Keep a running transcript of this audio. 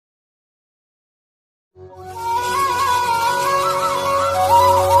Yes.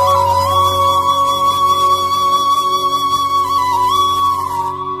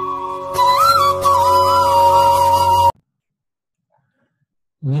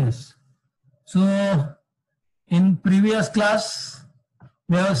 So in previous class,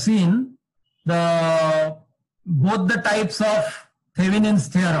 we have seen both the types of Thevenin's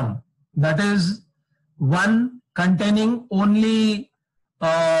theorem. That is, one containing only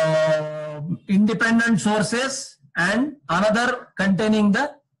independent sources and another containing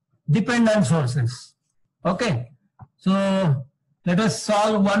the dependent sources. Okay. So let us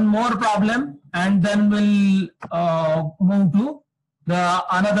solve one more problem and then we'll move to the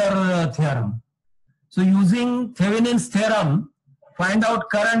another theorem. So using Thevenin's theorem, find out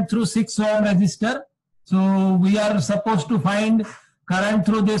current through 6 ohm resistor. So we are supposed to find current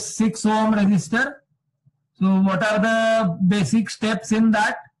through this 6 ohm resistor. So what are the basic steps in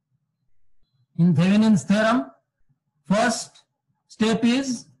that? In Thevenin's theorem, first step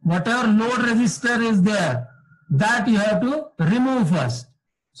is whatever load resistor is there, that you have to remove first.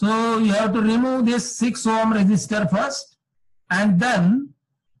 So you have to remove this 6 ohm resistor first, and then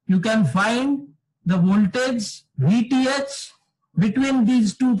you can find the voltage VTH between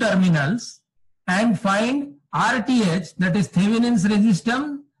these two terminals and find RTH, that is Thevenin's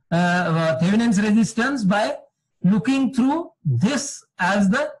resistance, by looking through this as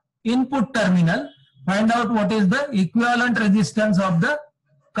the input terminal. Find out what is the equivalent resistance of the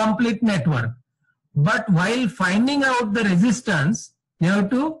complete network. But while finding out the resistance, you have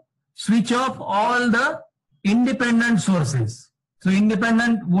to switch off all the independent sources. So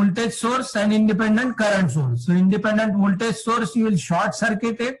independent voltage source and independent current source. So independent voltage source you will short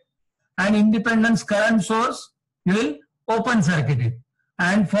circuit it, and independent current source you will open circuit it.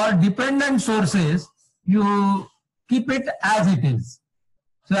 And for dependent sources, you keep it as it is.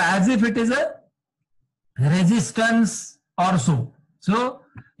 So as if it is a resistance or so. So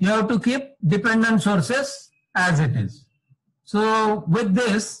you have to keep dependent sources as it is. So with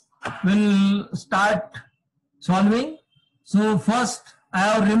this, we'll start solving. So first I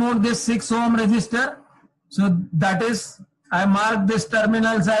have removed this 6 ohm resistor. So that is, I mark this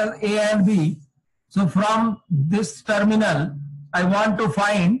terminals as A and B. So from this terminal, I want to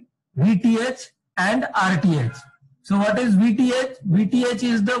find VTH and RTH. So what is VTH? VTH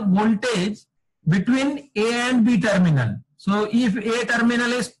is the voltage between A and B terminal. So if A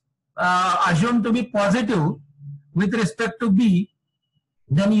terminal is assumed to be positive with respect to B,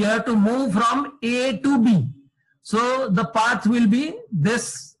 then you have to move from A to B. So the path will be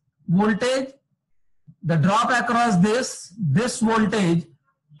this voltage, the drop across this voltage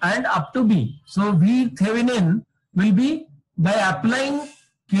and up to B. So V Thevenin will be, by applying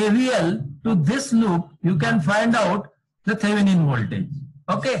KVL to this loop, you can find out the Thevenin voltage.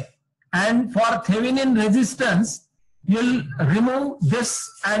 Okay. And for Thevenin resistance, you'll remove this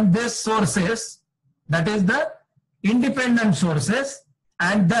and this sources, that is the independent sources,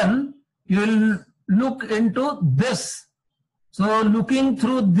 and then you'll look into this. So looking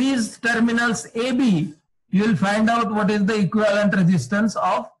through these terminals AB, you will find out what is the equivalent resistance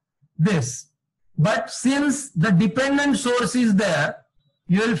of this. But since the dependent source is there,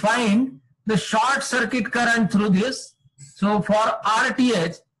 you will find the short circuit current through this. So for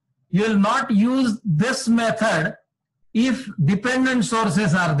RTH, you will not use this method if dependent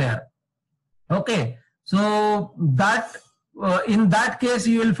sources are there. Okay. So that in that case,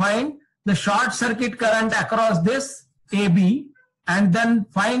 you will find the short circuit current across this AB, and then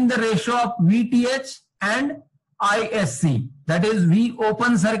find the ratio of VTH and ISC. That is V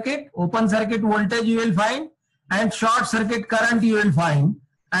open circuit voltage you will find, and short circuit current you will find,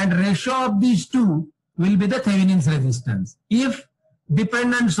 and ratio of these two will be the Thevenin's resistance if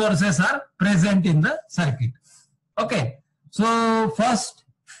dependent sources are present in the circuit. Okay. So first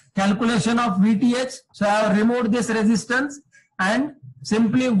calculation of VTH. So I have removed this resistance and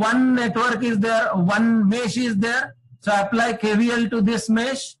simply one network is there, one mesh is there. So I apply KVL to this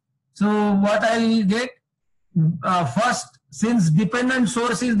mesh. So what I will get, first, since dependent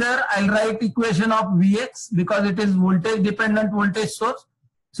source is there, I'll write equation of Vx because it is voltage dependent voltage source.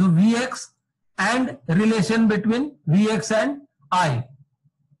 So Vx and relation between Vx and I,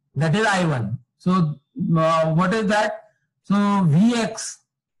 that is I1. So what is that? So Vx,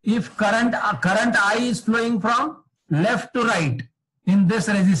 if current I is flowing from left to right in this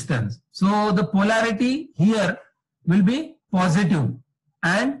resistance, so the polarity here will be positive,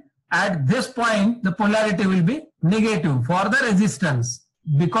 and at this point the polarity will be negative for the resistance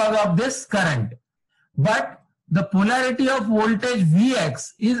because of this current. But the polarity of voltage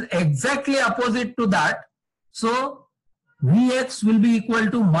Vx is exactly opposite to that. So Vx will be equal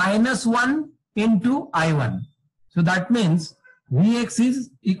to -1 into I1. So that means Vx is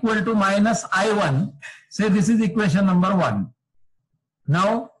equal to minus I1. Say this is equation number 1.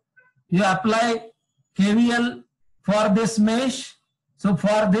 Now you apply KVL for this mesh. So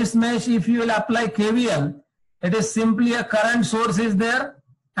for this mesh, if you will apply KVL, it is simply a current source is there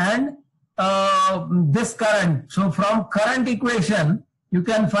and this current. So from current equation, you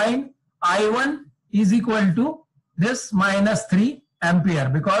can find I1 is equal to this minus 3 ampere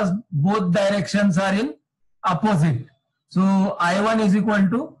because both directions are in opposite. So I1 is equal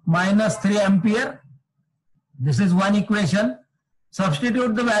to minus 3 ampere. This is one equation.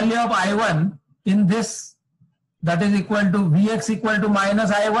 Substitute the value of I1 in this, that is equal to Vx equal to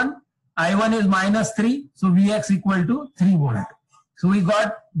minus I1. I1 is minus 3, so Vx equal to 3 volt. So we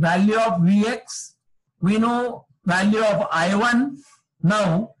got value of Vx. We know value of I1.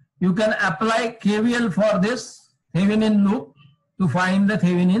 Now you can apply KVL for this Thevenin loop to find the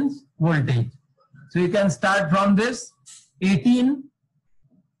Thevenin's voltage. So you can start from this 18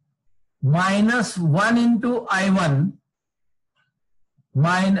 minus 1 into I1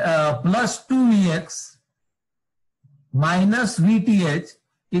 plus 2Vx minus Vth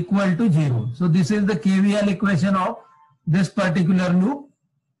equal to 0. So this is the KVL equation of this particular loop.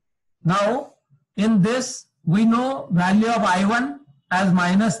 Now in this we know value of I1 as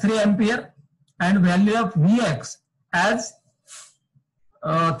minus 3 ampere and value of Vx as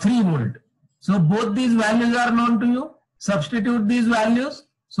 3 volt. So both these values are known to you. Substitute these values.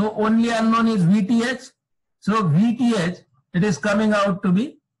 So only unknown is Vth. So Vth, it is coming out to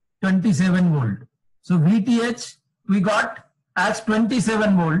be 27 volt. So Vth we got as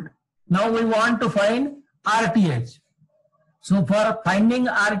 27 volt. Now we want to find Rth. So for finding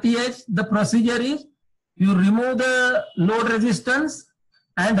Rth, the procedure is you remove the load resistance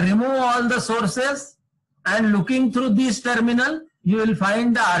and remove all the sources, and looking through this terminal, you will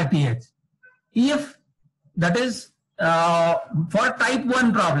find the Rth. If that is for type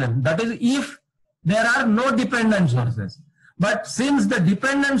 1 problem, that is if there are no dependent sources. But since the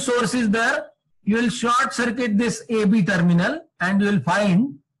dependent source is there, you will short circuit this AB terminal and you will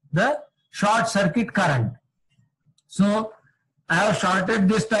find the short circuit current. So I have shorted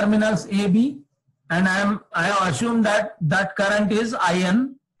these terminals AB and I have assumed that that current is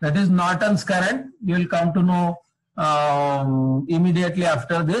IN, that is Norton's current. You will come to know immediately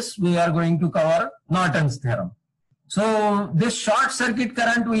after this. We are going to cover Norton's theorem. So this short circuit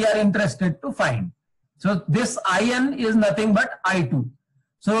current we are interested to find. So this IN is nothing but I2.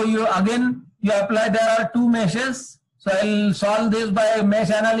 So you apply, there are two meshes. So I'll solve this by mesh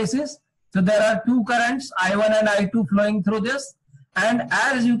analysis. So there are two currents, I1 and I2 flowing through this. And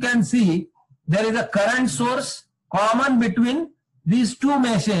as you can see, there is a current source common between these two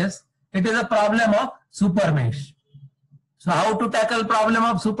meshes. It is a problem of super mesh. So how to tackle problem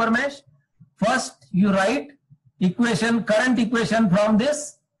of super mesh? First, you write equation, current equation from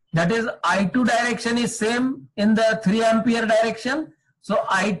this. That is I2 direction is same in the 3 ampere direction. So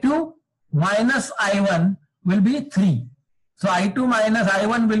I2 minus I1 will be 3. So I2 minus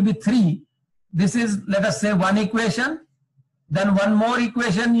I1 will be 3. This is, let us say, one equation. Then one more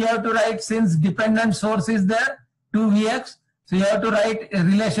equation you have to write, since dependent source is there, 2Vx. So you have to write a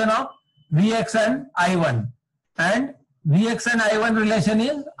relation of Vx and I1. And Vx and I1 relation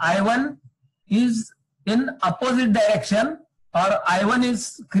is I1 is in opposite direction, or I1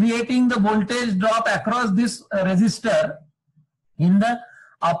 is creating the voltage drop across this resistor in the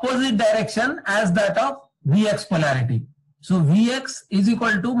opposite direction as that of Vx polarity. So Vx is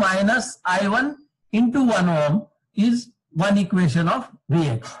equal to minus I1 into 1 ohm is one equation of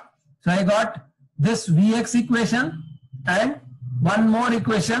Vx. So I got this Vx equation and one more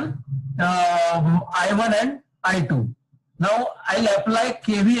equation, I1 and I2. Now I'll apply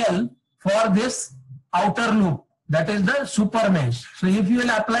KVL for this outer loop, that is the super mesh. So if you will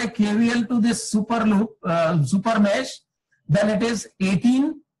apply KVL to this super loop, super mesh, then it is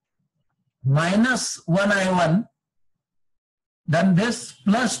 18 minus 1 I1, then this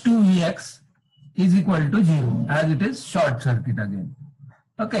plus 2 Vx is equal to 0, as it is short circuit again.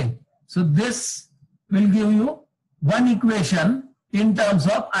 Okay, so this will give you one equation in terms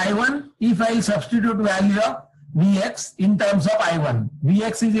of I1. If I will substitute value of Vx in terms of I1,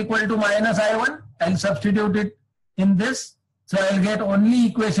 Vx is equal to minus I1, I will substitute it in this. So I will get only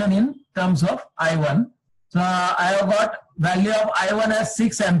equation in terms of I1. So I have got value of I1 as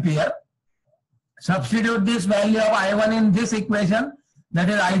 6 ampere. Substitute this value of I1 in this equation, that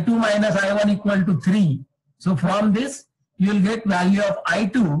is I2 minus I1 equal to 3. So from this you will get value of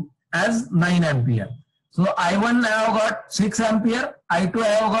I2 as 9 ampere. So I1 I have got 6 ampere, I2 I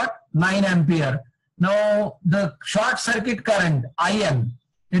have got 9 ampere. Now the short circuit current IN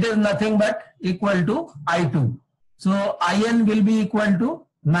it is nothing but equal to I2. So IN will be equal to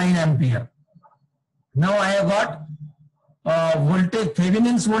 9 ampere. Now I have got voltage,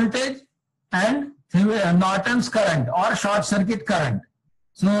 Thevenin's voltage and Norton's current or short circuit current.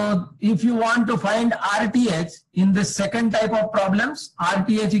 So if you want to find RTH in this second type of problems,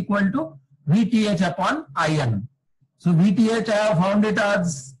 RTH equal to VTH upon IN. So VTH I have found it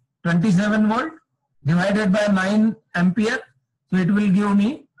as 27 volt divided by 9 ampere. So it will give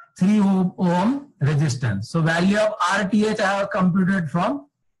me 3 ohm resistance. So value of RTH I have computed from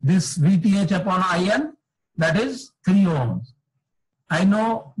this VTH upon IN, that is 3 ohms. I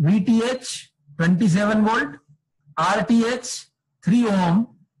know VTH 27 volt, RTH 3 ohm.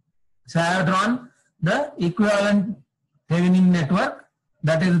 So I have drawn the equivalent Thevenin network,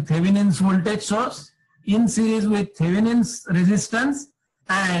 that is Thevenin's voltage source in series with Thevenin's resistance,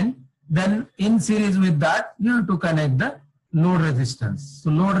 and then in series with that you have to connect the load resistance.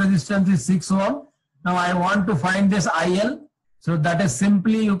 So load resistance is 6 ohm. Now I want to find this IL. So that is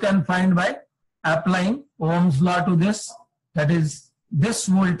simply you can find by applying Ohm's law to this, that is this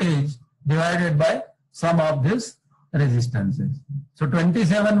voltage divided by sum of this resistances. So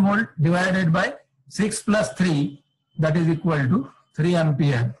 27 volt divided by 6 plus 3, that is equal to 3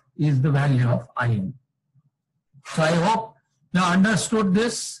 ampere is the value of IN. So I hope you understood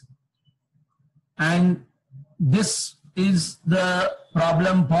this, and this is the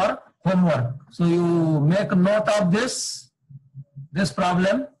problem for homework. So you make note of this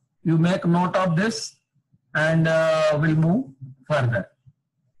problem, you make note of this, and we'll move further.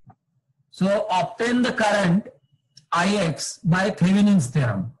 So obtain the current Ix by Thevenin's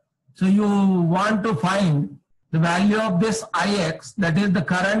theorem. So you want to find the value of this Ix, that is the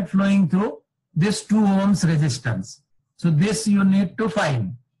current flowing through this 2 ohms resistance. So this you need to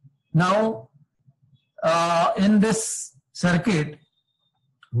find. Now in this circuit,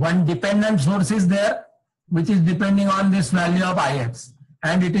 one dependent source is there which is depending on this value of Ix,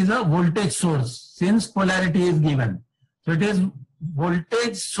 and it is a voltage source since polarity is given. So it is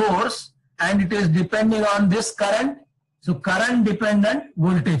voltage source and it is depending on this current. So current dependent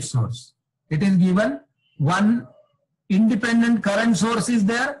voltage source. It is given one independent current source is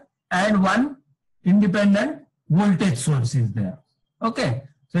there and one independent voltage source is there. Okay.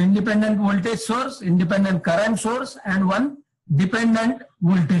 So independent voltage source, independent current source, and one dependent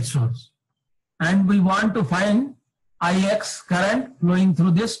voltage source. And we want to find Ix current flowing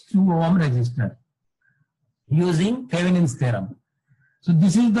through this 2 ohm resistor using Thevenin's theorem. So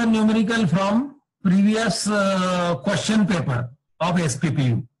this is the numerical from previous question paper of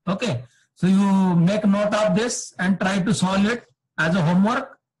SPPU. Okay. So you make note of this and try to solve it as a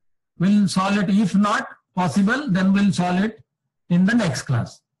homework. We'll solve it. If not possible, then we'll solve it in the next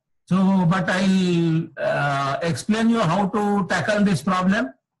class. So, but I'll explain you how to tackle this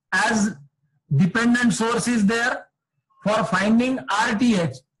problem. As dependent source is there, for finding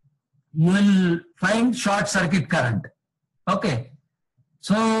RTH, you will find short circuit current. Okay.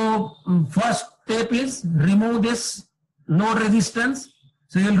 So first step is remove this load resistance.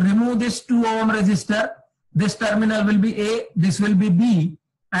 So you will remove this 2 ohm resistor. This terminal will be A, this will be B,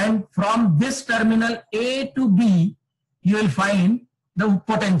 and from this terminal A to B, you will find the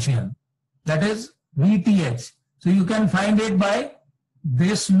potential, that is VTH. So you can find it by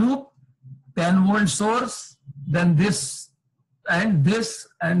this loop, 10 volt source, then this and this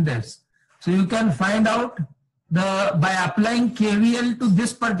and this. So you can find out by applying KVL to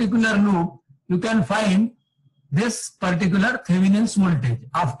this particular loop, you can find this particular Thevenin's voltage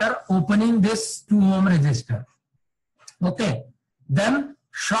after opening this 2 ohm resistor. Okay. Then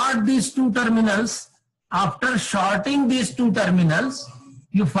short these 2 terminals. After shorting these 2 terminals,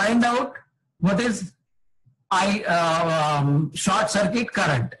 you find out what is short circuit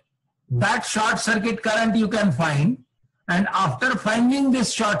current. That short circuit current you can find, and after finding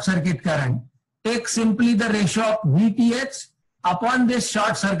this short circuit current, take simply the ratio of VTH upon this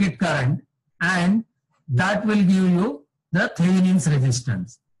short circuit current, and that will give you the Thevenin's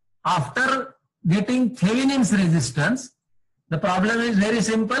resistance. After getting Thevenin's resistance, the problem is very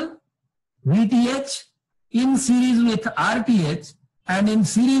simple. VTH in series with RTH and in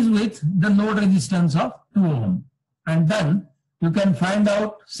series with the load resistance of 2 ohm. And then you can find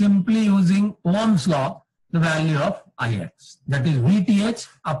out simply using Ohm's law the value of Ix. That is VTH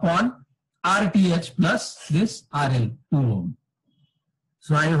upon RTH plus this RL 2 ohm.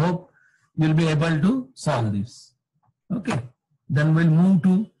 So I hope you'll be able to solve this. Okay. Then we'll move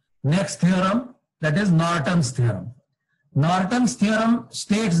to next theorem, that is Norton's theorem. Norton's theorem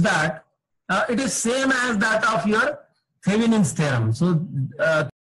states that it is same as that of your Thevenin's theorem. So